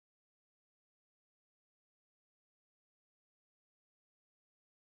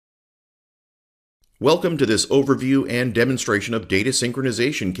Welcome to this overview and demonstration of data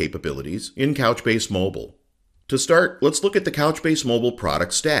synchronization capabilities in Couchbase Mobile. To start, let's look at the Couchbase Mobile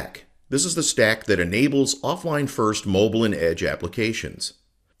product stack. This is the stack that enables offline-first mobile and edge applications.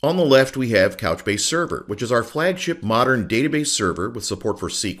 On the left, we have Couchbase Server, which is our flagship modern database server with support for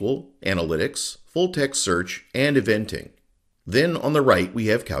SQL, analytics, full-text search, and eventing. Then on the right, we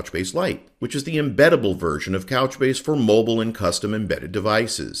have Couchbase Lite, which is the embeddable version of Couchbase for mobile and custom embedded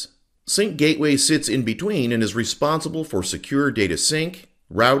devices. Sync Gateway sits in between and is responsible for secure data sync,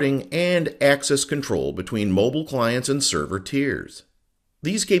 routing, and access control between mobile clients and server tiers.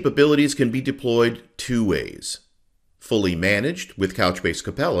 These capabilities can be deployed two ways: fully managed with Couchbase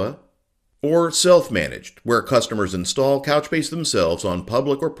Capella, or self-managed, where customers install Couchbase themselves on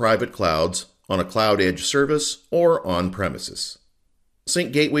public or private clouds, on a cloud edge service, or on-premises.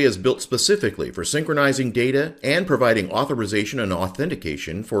 Sync Gateway is built specifically for synchronizing data and providing authorization and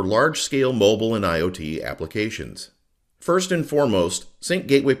authentication for large-scale mobile and IoT applications. First and foremost, Sync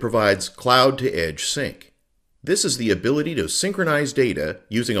Gateway provides cloud-to-edge sync. This is the ability to synchronize data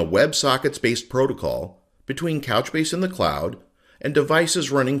using a WebSockets-based protocol between Couchbase in the cloud and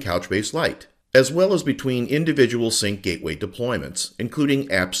devices running Couchbase Lite, as well as between individual Sync Gateway deployments,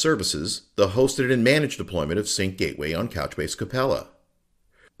 including app services, the hosted and managed deployment of Sync Gateway on Couchbase Capella.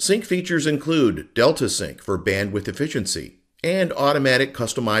 Sync features include Delta Sync for bandwidth efficiency and automatic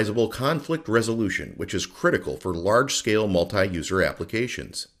customizable conflict resolution, which is critical for large-scale multi-user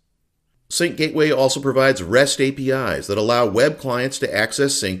applications. Sync Gateway also provides REST APIs that allow web clients to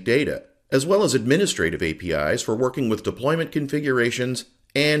access sync data, as well as administrative APIs for working with deployment configurations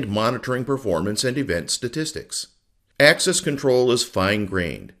and monitoring performance and event statistics. Access control is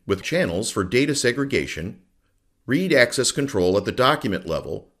fine-grained, with channels for data segregation, read access control at the document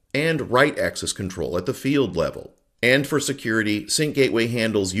level, and write access control at the field level. And for security, Sync Gateway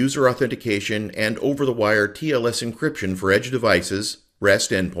handles user authentication and over-the-wire TLS encryption for edge devices,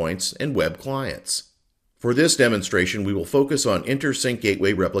 REST endpoints, and web clients. For this demonstration, we will focus on inter-Sync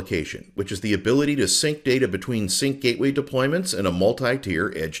Gateway replication, which is the ability to sync data between Sync Gateway deployments in a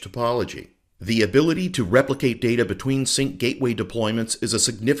multi-tier edge topology. The ability to replicate data between Sync Gateway deployments is a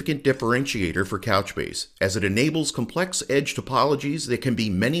significant differentiator for Couchbase, as it enables complex edge topologies that can be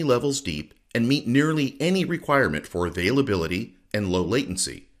many levels deep and meet nearly any requirement for availability and low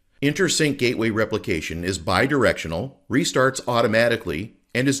latency. Inter-Sync Gateway replication is bidirectional, restarts automatically,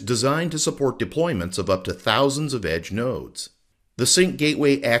 and is designed to support deployments of up to thousands of edge nodes. The Sync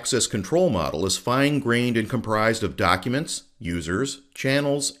Gateway access control model is fine-grained and comprised of documents, users,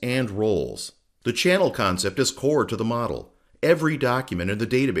 channels, and roles. The channel concept is core to the model. Every document in the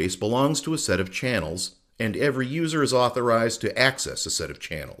database belongs to a set of channels, and every user is authorized to access a set of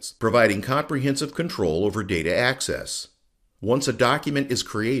channels, providing comprehensive control over data access. Once a document is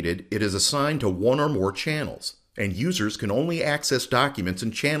created, it is assigned to one or more channels, and users can only access documents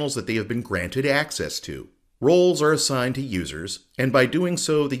and channels that they have been granted access to. Roles are assigned to users, and by doing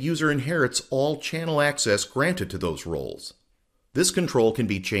so, the user inherits all channel access granted to those roles. This control can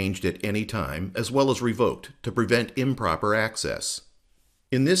be changed at any time, as well as revoked, to prevent improper access.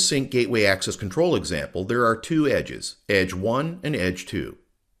 In this Sync Gateway access control example, there are two edges, Edge 1 and Edge 2.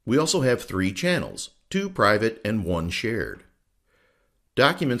 We also have three channels, two private and one shared.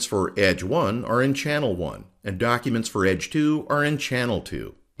 Documents for Edge 1 are in Channel 1, and documents for Edge 2 are in Channel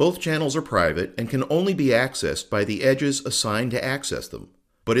 2. Both channels are private and can only be accessed by the edges assigned to access them.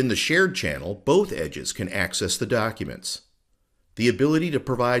 But in the shared channel, both edges can access the documents. The ability to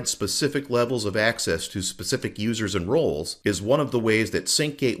provide specific levels of access to specific users and roles is one of the ways that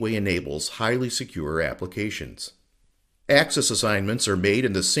Sync Gateway enables highly secure applications. Access assignments are made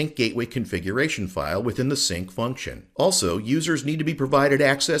in the Sync Gateway configuration file within the sync function. Also, users need to be provided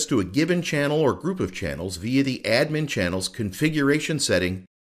access to a given channel or group of channels via the admin channel's configuration setting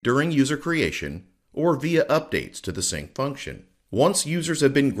during user creation, or via updates to the sync function. Once users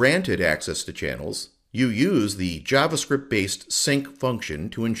have been granted access to channels, you use the JavaScript-based sync function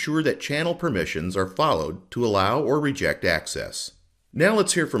to ensure that channel permissions are followed to allow or reject access. Now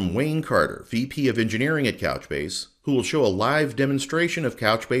let's hear from Wayne Carter, VP of Engineering at Couchbase, who will show a live demonstration of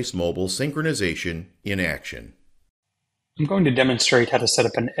Couchbase Mobile synchronization in action. I'm going to demonstrate how to set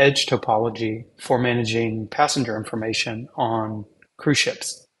up an edge topology for managing passenger information on cruise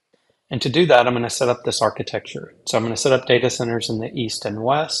ships. And to do that, I'm going to set up this architecture. So I'm going to set up data centers in the east and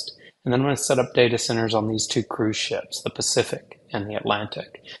west, and then I'm going to set up data centers on these two cruise ships, the Pacific and the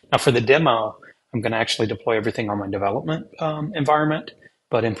Atlantic. Now for the demo, I'm going to actually deploy everything on my development environment,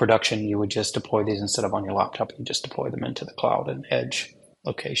 but in production, you would just deploy these instead of on your laptop, you just deploy them into the cloud and edge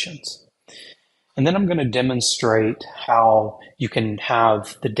locations. And then I'm going to demonstrate how you can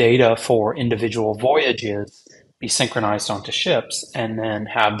have the data for individual voyages be synchronized onto ships and then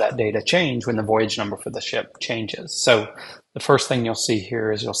have that data change when the voyage number for the ship changes. So the first thing you'll see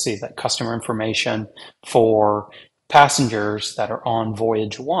here is you'll see that customer information for passengers that are on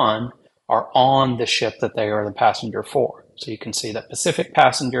voyage 1 are on the ship that they are the passenger for. So you can see that Pacific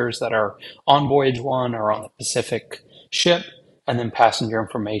passengers that are on voyage 1 are on the Pacific ship, and then passenger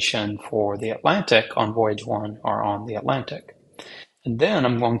information for the Atlantic on voyage 1 are on the Atlantic. And then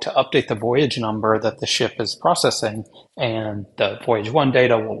I'm going to update the voyage number that the ship is processing, and the voyage 1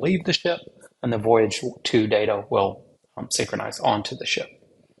 data will leave the ship, and the voyage 2 data will synchronize onto the ship.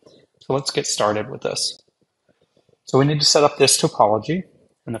 So let's get started with this. So we need to set up this topology,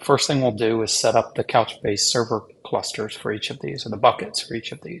 and the first thing we'll do is set up the Couchbase server clusters for each of these, or the buckets for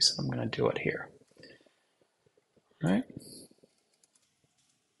each of these. I'm going to do it here. All right.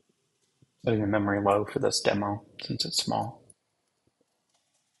 Setting the memory low for this demo since it's small.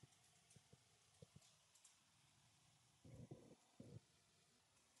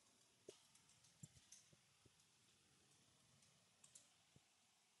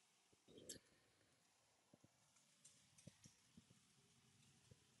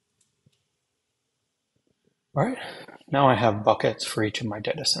 All right, now I have buckets for each of my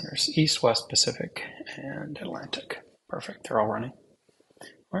data centers: East, West, Pacific, and Atlantic. Perfect, they're all running.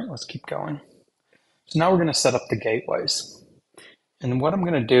 All right, let's keep going. So now we're going to set up the gateways. And what I'm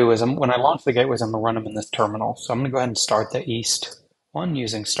going to do is when I launch the gateways, I'm going to run them in this terminal. So I'm going to go ahead and start the East one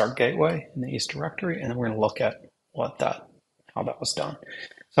using start gateway in the East directory, and then we're going to look at how that was done.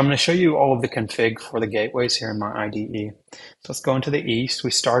 So I'm going to show you all of the config for the gateways here in my IDE. So let's go into the East.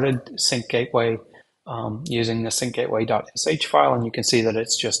 We started Sync Gateway using the Sync Gateway.sh file, and you can see that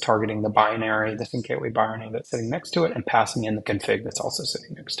it's just targeting the binary, the Sync Gateway binary that's sitting next to it, and passing in the config that's also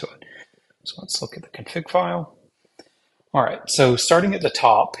sitting next to it. So let's look at the config file. All right, so starting at the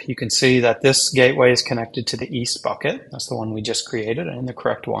top, you can see that this gateway is connected to the East bucket. That's the one we just created and the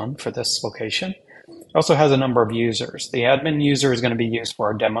correct one for this location. It also has a number of users. The admin user is going to be used for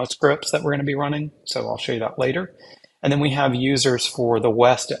our demo scripts that we're going to be running, so I'll show you that later. And then we have users for the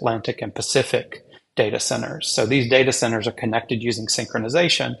West, Atlantic, and Pacific data centers. So these data centers are connected using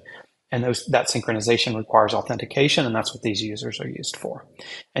synchronization, and that synchronization requires authentication, and that's what these users are used for.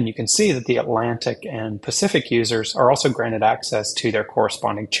 And you can see that the Atlantic and Pacific users are also granted access to their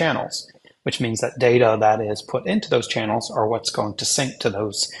corresponding channels, which means that data that is put into those channels are what's going to sync to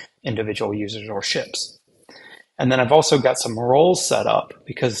those individual users or ships. And then I've also got some roles set up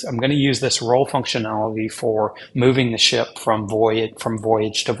because I'm going to use this role functionality for moving the ship from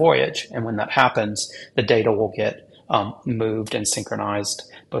voyage to voyage. And when that happens, the data will get moved and synchronized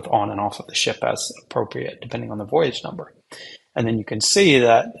both on and off of the ship as appropriate, depending on the voyage number. And then you can see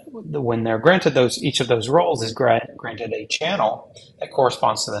that when they're granted each of those roles is granted a channel that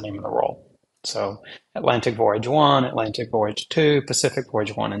corresponds to the name of the role. So Atlantic Voyage 1, Atlantic Voyage 2, Pacific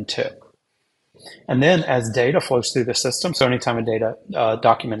Voyage 1 and 2. And then as data flows through the system, so anytime a data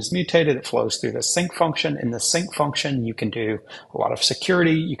document is mutated, it flows through the sync function. In the sync function, you can do a lot of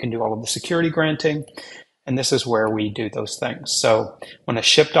security. You can do all of the security granting. And this is where we do those things. So when a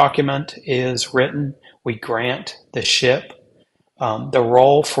ship document is written, we grant the ship the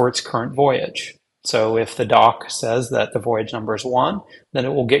role for its current voyage. So if the doc says that the voyage number is 1, then it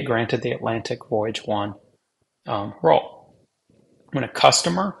will get granted the Atlantic Voyage 1 role. When a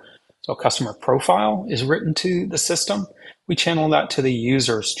customer profile is written to the system, we channel that to the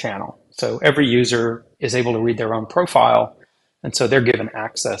user's channel. So every user is able to read their own profile, and so they're given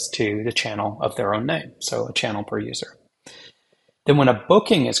access to the channel of their own name, so a channel per user. Then when a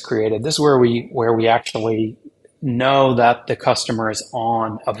booking is created, this is where we actually know that the customer is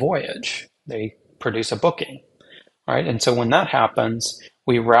on a voyage. They produce a booking, right? And so when that happens,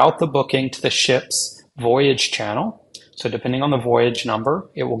 we route the booking to the ship's voyage channel. So depending on the voyage number,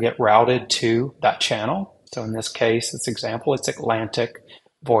 it will get routed to that channel. So in this case, this example, it's Atlantic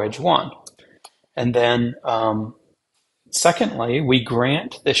Voyage 1. And then secondly, we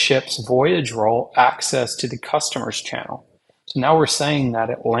grant the ship's voyage role access to the customer's channel. So now we're saying that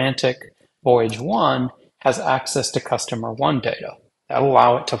Atlantic Voyage 1 has access to customer 1 data. That'll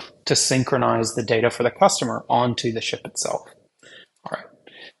allow it to synchronize the data for the customer onto the ship itself. All right,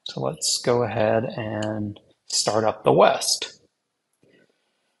 so let's go ahead and start up the West.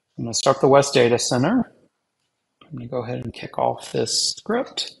 I'm going to start the West data center. I'm going to go ahead and kick off this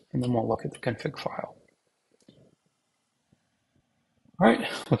script, and then we'll look at the config file. All right,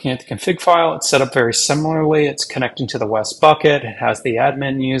 looking at the config file, it's set up very similarly. It's connecting to the West bucket. It has the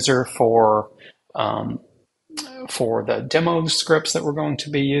admin user for for the demo scripts that we're going to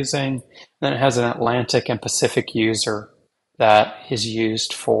be using. Then it has an Atlantic and Pacific user that is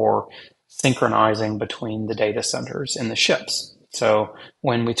used for synchronizing between the data centers and the ships. So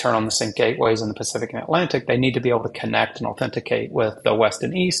when we turn on the sync gateways in the Pacific and Atlantic, they need to be able to connect and authenticate with the West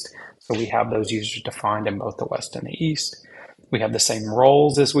and East. So we have those users defined in both the West and the East. We have the same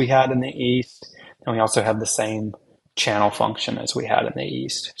roles as we had in the East, and we also have the same channel function as we had in the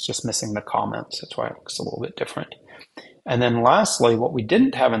East. It's just missing the comments. That's why it looks a little bit different. And then lastly, what we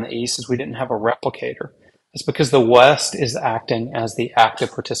didn't have in the East is we didn't have a replicator. It's because the West is acting as the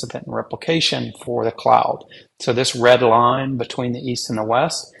active participant in replication for the cloud. So this red line between the East and the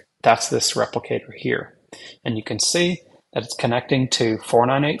West, that's this replicator here. And you can see that it's connecting to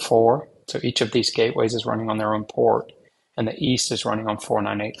 4984. So each of these gateways is running on their own port, and the East is running on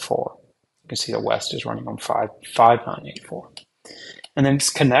 4984. You can see the West is running on 5984. And then it's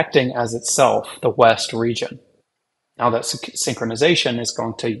connecting as itself the West region. Now that synchronization is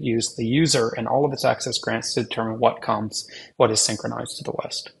going to use the user and all of its access grants to determine what is synchronized to the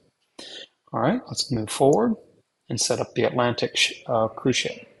West. All right, let's move forward and set up the Atlantic cruise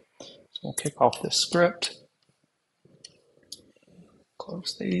ship. So we'll kick off this script.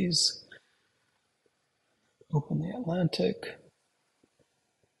 Close these. Open the Atlantic.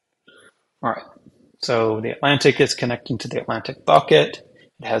 All right, so the Atlantic is connecting to the Atlantic bucket.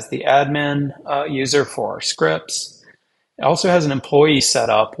 It has the admin user for our scripts. It also has an employee set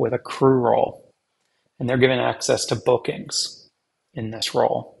up with a crew role, and they're given access to bookings in this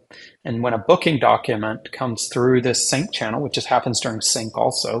role. And when a booking document comes through this sync channel, which just happens during sync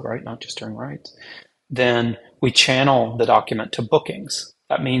also, right, not just during writes, then we channel the document to bookings.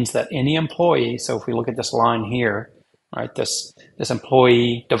 That means that any employee, so if we look at this line here, right, this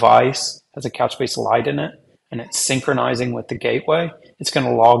employee device has a Couchbase Lite in it, and it's synchronizing with the gateway, it's going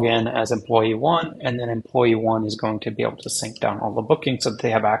to log in as employee 1, and then employee 1 is going to be able to sync down all the bookings so that they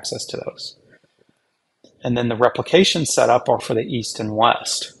have access to those. And then the replication setup are for the East and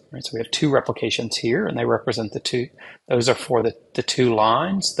West. Right? So we have two replications here, and they represent the two. Those are for the two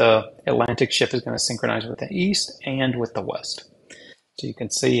lines. The Atlantic ship is going to synchronize with the East and with the West. So you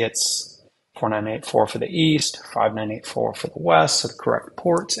can see it's 4984 for the East, 5984 for the West, so the correct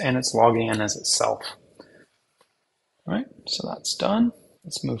ports, and it's logging in as itself. All right, so that's done.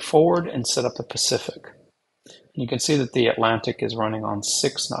 Let's move forward and set up the Pacific. And you can see that the Atlantic is running on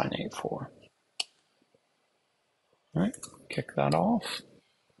 6984. All right, kick that off.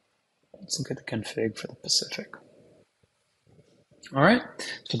 Let's look at the config for the Pacific. All right,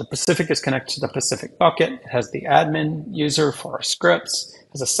 so the Pacific is connected to the Pacific bucket. It has the admin user for our scripts. It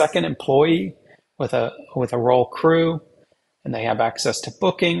has a second employee with a role crew, and they have access to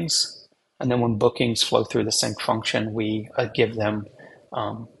bookings. And then when bookings flow through the sync function, we give them,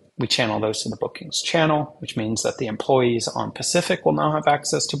 we channel those to the bookings channel, which means that the employees on Pacific will now have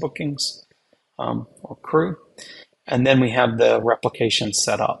access to bookings or crew. And then we have the replication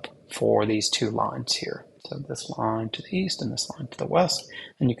set up for these two lines here. So this line to the East and this line to the West.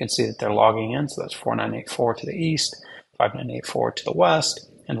 And you can see that they're logging in. So that's 4984 to the East, 5984 to the West,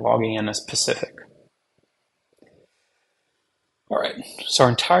 and logging in as Pacific. All right, so our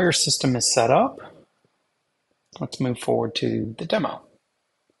entire system is set up. Let's move forward to the demo.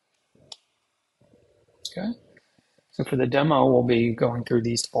 Okay, so for the demo, we'll be going through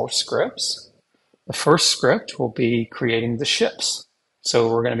these 4 scripts. The first script will be creating the ships. So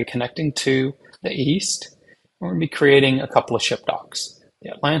we're going to be connecting to the East. We're going to be creating a couple of ship docks, the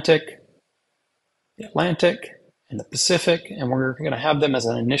Atlantic, and the Pacific, and we're going to have them as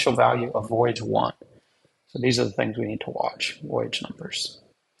an initial value of voyage 1. So these are the things we need to watch, voyage numbers.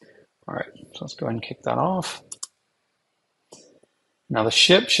 All right, so let's go ahead and kick that off. Now the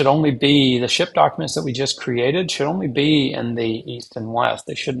ship documents that we just created should only be in the East and West.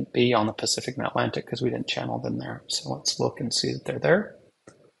 They shouldn't be on the Pacific and Atlantic because we didn't channel them there. So let's look and see that they're there.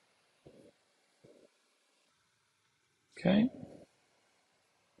 Okay.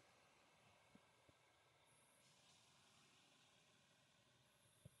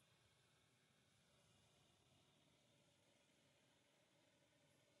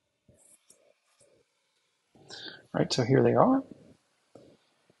 All right, so here they are.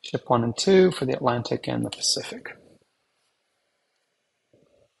 Ship 1 and 2 for the Atlantic and the Pacific.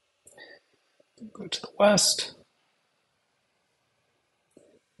 Go to the West.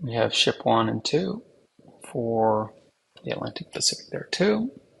 We have ship 1 and 2 for the Atlantic Pacific there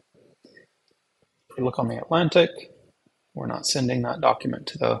too. If we look on the Atlantic, we're not sending that document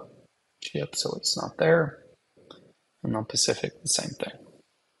to the ship, so it's not there. And on Pacific, the same thing.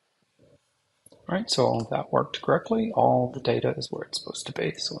 All right, so all of that worked correctly. All the data is where it's supposed to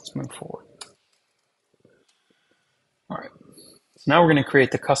be, so let's move forward. All right, so now we're going to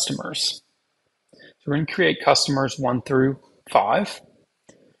create the customers. So we're going to create customers 1 through 5.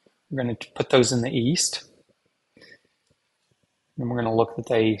 We're going to put those in the east. And we're going to look that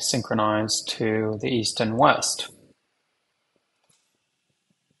they synchronize to the east and west.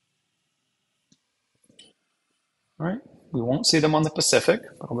 All right, we won't see them on the Pacific,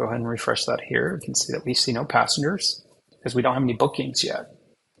 but I'll go ahead and refresh that here. We can see that we see no passengers because we don't have any bookings yet.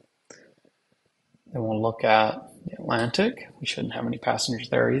 Then we'll look at the Atlantic. We shouldn't have any passengers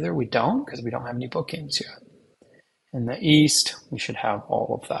there either. We don't because we don't have any bookings yet. In the east, we should have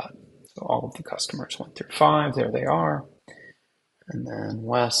all of that. So all of the customers 1 through 5, there they are. And then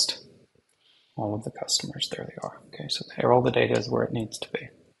west, all of the customers, there they are. Okay, so there all the data is where it needs to be.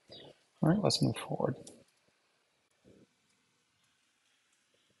 All right, let's move forward.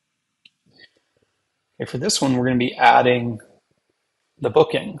 Okay, for this one, we're going to be adding the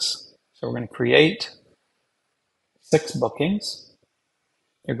bookings. So we're going to create 6 bookings.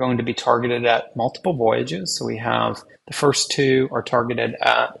 They're going to be targeted at multiple voyages. So we have the first 2 are targeted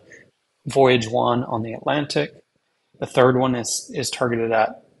at voyage 1 on the Atlantic. The third one is targeted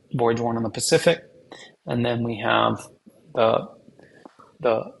at voyage 1 on the Pacific. And then we have the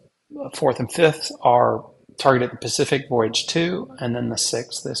 4th and 5th are targeted at the Pacific, voyage 2. And then the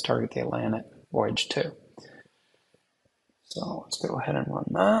 6th is targeted at the Atlantic, voyage 2. So let's go ahead and run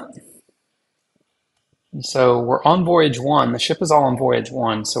that. And so we're on voyage 1. The ship is all on voyage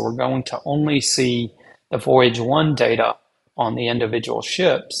 1. So we're going to only see the voyage 1 data on the individual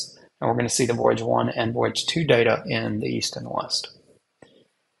ships. And we're going to see the voyage 1 and voyage 2 data in the east and west.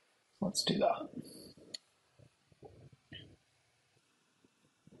 Let's do that.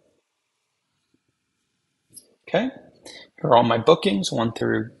 Okay, here are all my bookings 1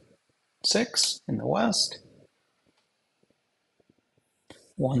 through 6 in the west.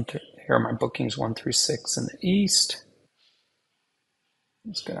 Here are my bookings 1 through 6 in the east.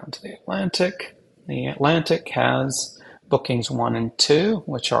 Let's go down to the Atlantic. The Atlantic has bookings 1 and 2,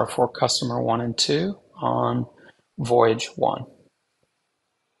 which are for customer 1 and 2 on voyage 1.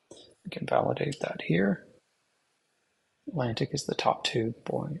 We can validate that here. Atlantic is the top 2,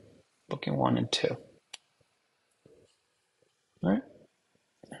 booking 1 and 2. All right,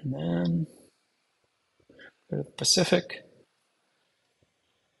 and then go to the Pacific.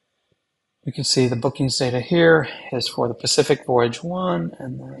 We can see the bookings data here is for the Pacific voyage 1,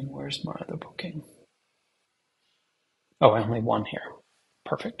 and then where's my other booking? Oh, only 1 here.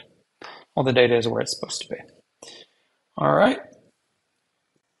 Perfect. All the data is where it's supposed to be. All right.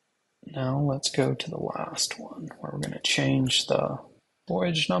 Now let's go to the last one where we're going to change the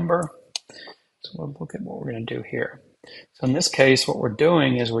voyage number. So we'll look at what we're going to do here. So in this case, what we're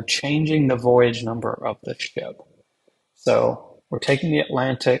doing is we're changing the voyage number of the ship. So we're taking the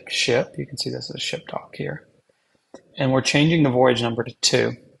Atlantic ship. You can see this is a ship dock here. And we're changing the voyage number to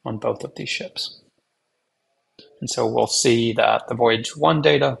 2 on both of these ships. And so we'll see that the voyage 1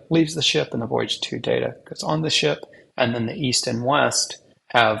 data leaves the ship and the voyage 2 data goes on the ship. And then the east and west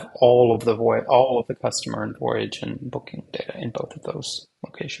have all of the customer and voyage and booking data in both of those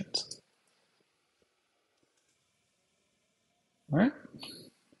locations. All right,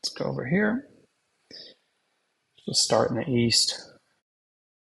 let's go over here. We'll start in the east.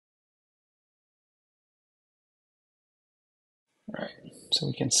 All right, so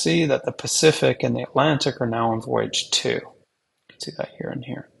we can see that the Pacific and the Atlantic are now on voyage 2. You can see that here and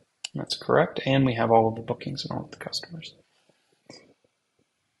here. And that's correct, and we have all of the bookings and all of the customers.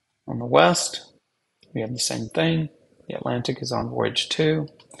 On the west, we have the same thing. The Atlantic is on voyage 2,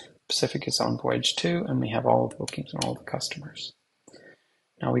 Pacific is on voyage 2, and we have all of the bookings and all of the customers.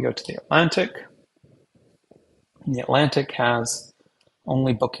 Now we go to the Atlantic. And the Atlantic has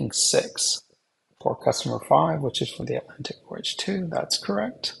only booking 6 for customer 5, which is for the Atlantic voyage 2. That's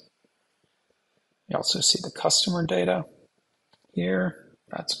correct. You also see the customer data here.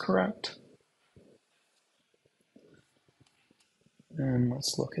 That's correct. And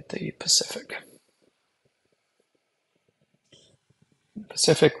let's look at the Pacific. In the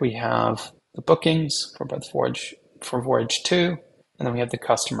Pacific, we have the bookings for both voyage 2, and then we have the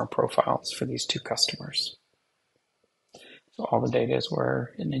customer profiles for these 2 customers. So all the data is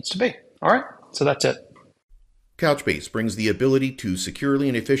where it needs to be. All right, so that's it. Couchbase brings the ability to securely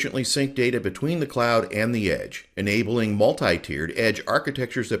and efficiently sync data between the cloud and the edge, enabling multi-tiered edge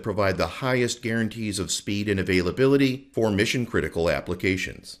architectures that provide the highest guarantees of speed and availability for mission-critical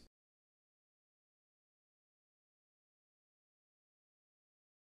applications.